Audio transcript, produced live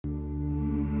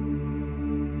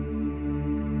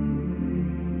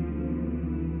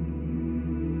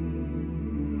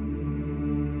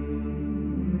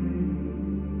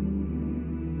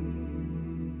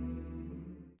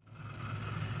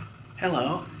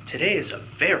Hello, today is a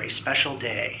very special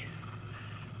day.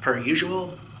 Per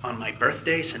usual, on my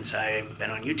birthday since I've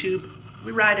been on YouTube,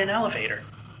 we ride an elevator.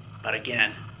 But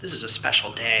again, this is a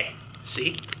special day.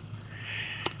 See?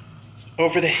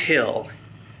 Over the hill.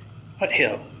 What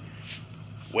hill?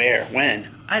 Where?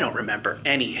 When? I don't remember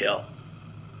any hill.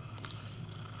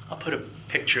 I'll put a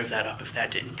picture of that up if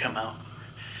that didn't come out.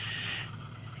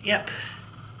 Yep,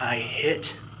 I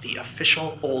hit the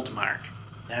official old mark.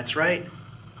 That's right.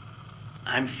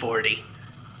 I'm 40,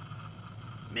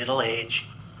 middle age,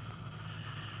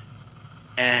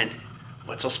 and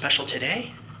what's so special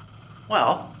today?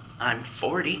 Well, I'm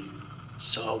 40,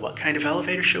 so what kind of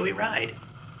elevator should we ride?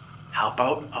 How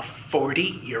about a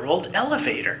 40-year-old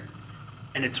elevator?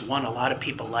 And it's one a lot of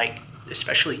people like,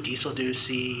 especially Diesel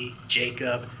Ducey,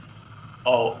 Jacob.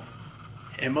 Oh,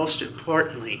 and most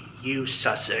importantly, you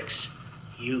Sussex,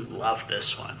 you love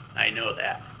this one. I know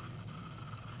that.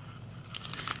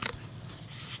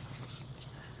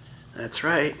 That's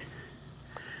right.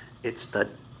 It's the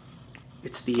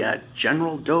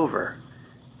General Dover,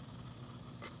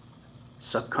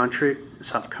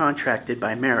 subcontracted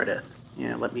by Meredith.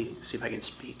 Yeah, let me see if I can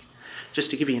speak.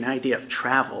 Just to give you an idea of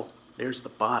travel, there's the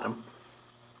bottom,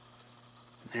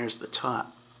 and there's the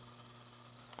top.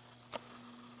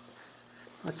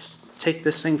 Let's take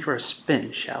this thing for a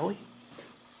spin, shall we?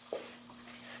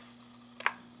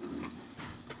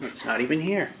 It's not even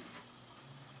here.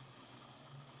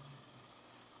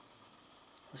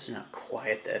 Listen how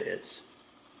quiet that is.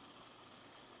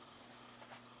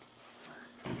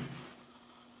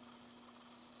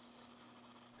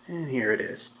 And here it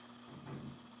is.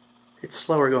 It's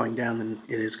slower going down than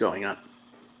it is going up.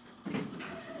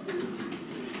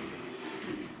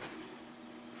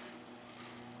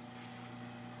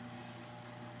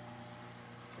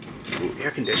 Ooh,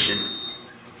 air conditioned.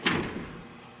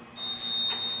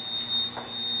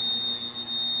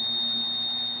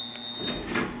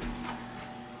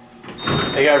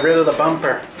 They got rid of the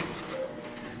bumper.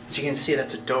 As you can see,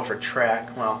 that's a Dover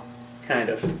track. Well, kind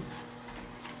of.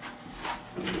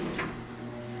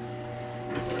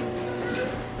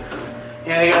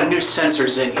 Yeah, they got new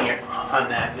sensors in here on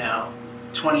that now.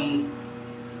 20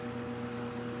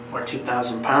 or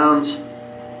 2,000 pounds.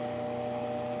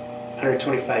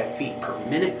 125 feet per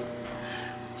minute.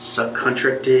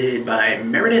 Subcontracted by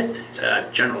Meredith. It's a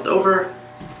General Dover.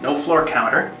 No floor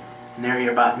counter. And there are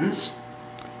your buttons.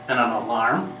 And an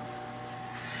alarm.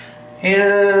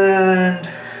 And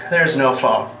there's no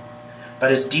phone.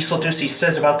 But as Diesel Ducey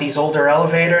says about these older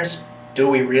elevators, do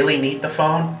we really need the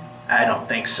phone? I don't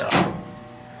think so.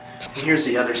 And here's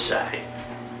the other side.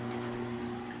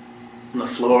 On the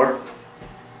floor.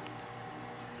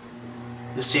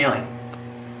 The ceiling.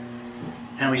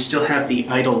 And we still have the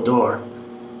idle door.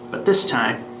 But this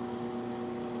time,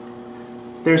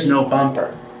 there's no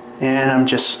bumper. And I'm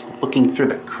just looking through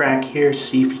the crack here,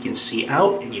 see if you can see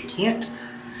out, and you can't.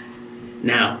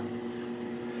 Now,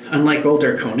 unlike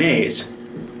older Kones,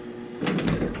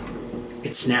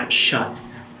 it snaps shut.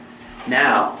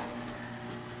 Now,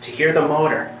 to hear the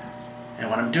motor, and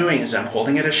what I'm doing is I'm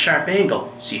holding it at a sharp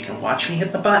angle, so you can watch me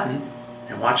hit the button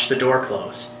and watch the door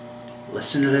close.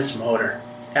 Listen to this motor.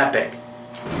 Epic.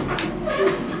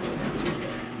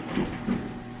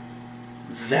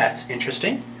 That's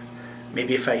interesting.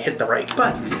 Maybe if I hit the right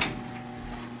button.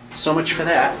 So much for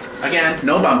that. Again,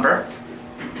 no bumper.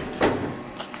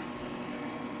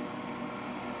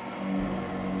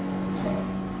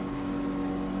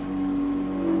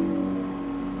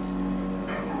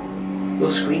 A little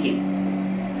squeaky.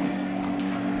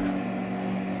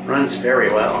 Runs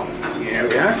very well. Here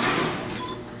we are.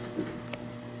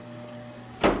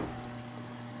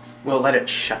 We'll let it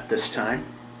shut this time.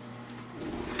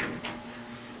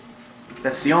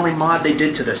 That's the only mod they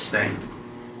did to this thing.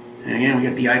 And again, we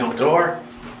got the idle door.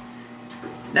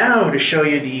 Now to show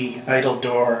you the idle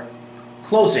door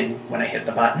closing when I hit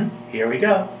the button. Here we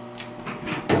go.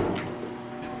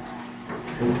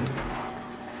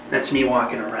 That's me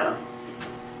walking around.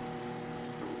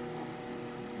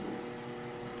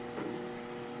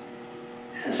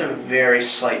 There's a very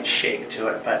slight shake to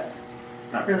it, but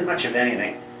not really much of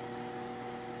anything.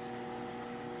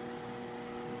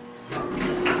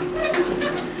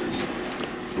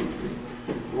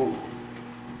 Ooh,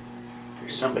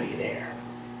 there's somebody there.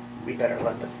 We better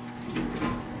let them.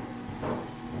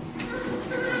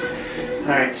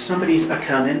 Alright, somebody's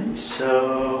a-coming,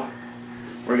 so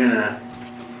we're gonna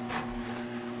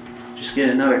just get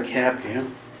another cab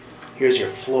view. Here's your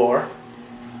floor.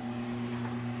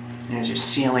 There's your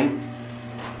ceiling.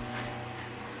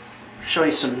 Show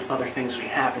you some other things we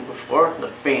haven't before. The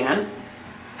fan.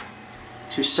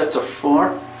 2 sets of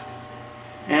 4.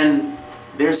 And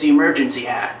There's the emergency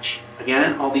hatch.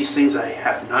 Again, all these things I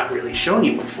have not really shown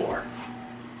you before.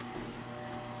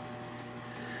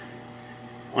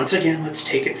 Once again, let's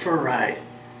take it for a ride.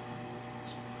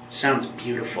 Sounds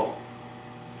beautiful.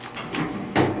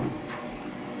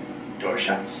 Door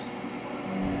shuts.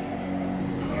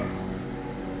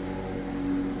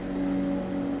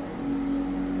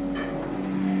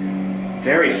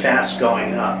 Very fast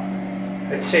going up.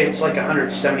 I'd say it's like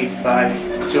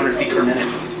 175, 200 feet per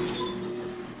minute.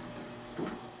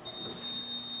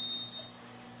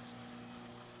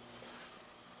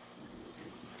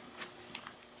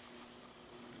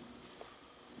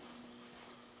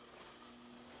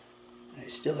 I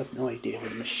still have no idea where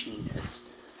the machine is.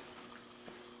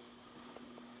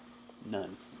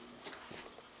 None.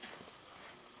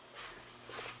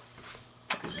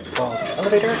 Let's follow the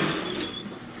elevator.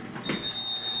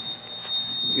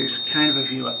 Here's kind of a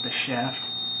view up the shaft.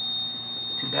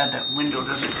 Too bad that window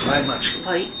doesn't provide much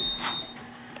light.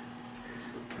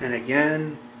 And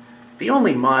again, the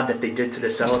only mod that they did to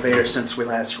this elevator since we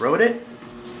last rode it.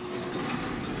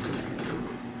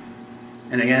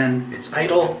 And again, it's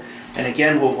idle. And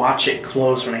again, we'll watch it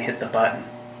close when I hit the button.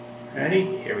 Ready?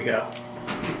 Here we go.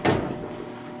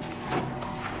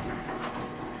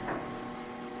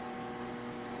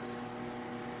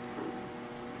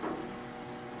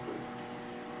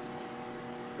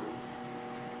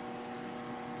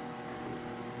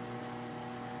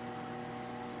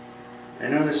 I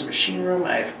know there's a machine room.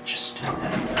 I've just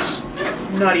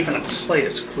not even the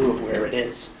slightest clue of where it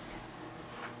is.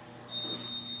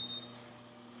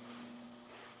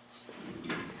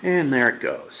 And there it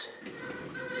goes.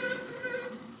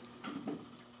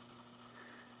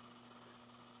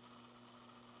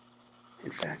 In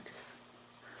fact,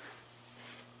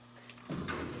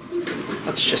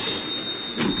 let's just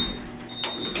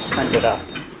send it up.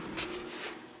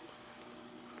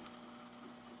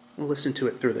 We'll listen to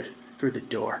it through the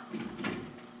door.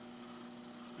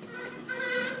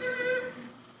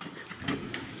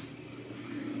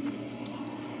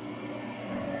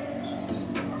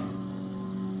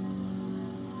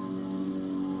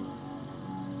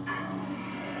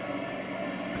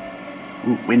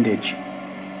 Ooh, windage.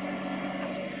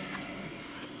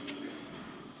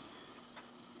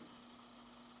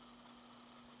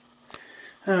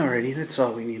 Alrighty, that's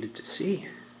all we needed to see.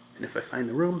 And if I find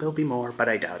the room, there'll be more, but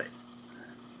I doubt it.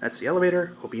 That's the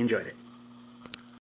elevator. Hope you enjoyed it.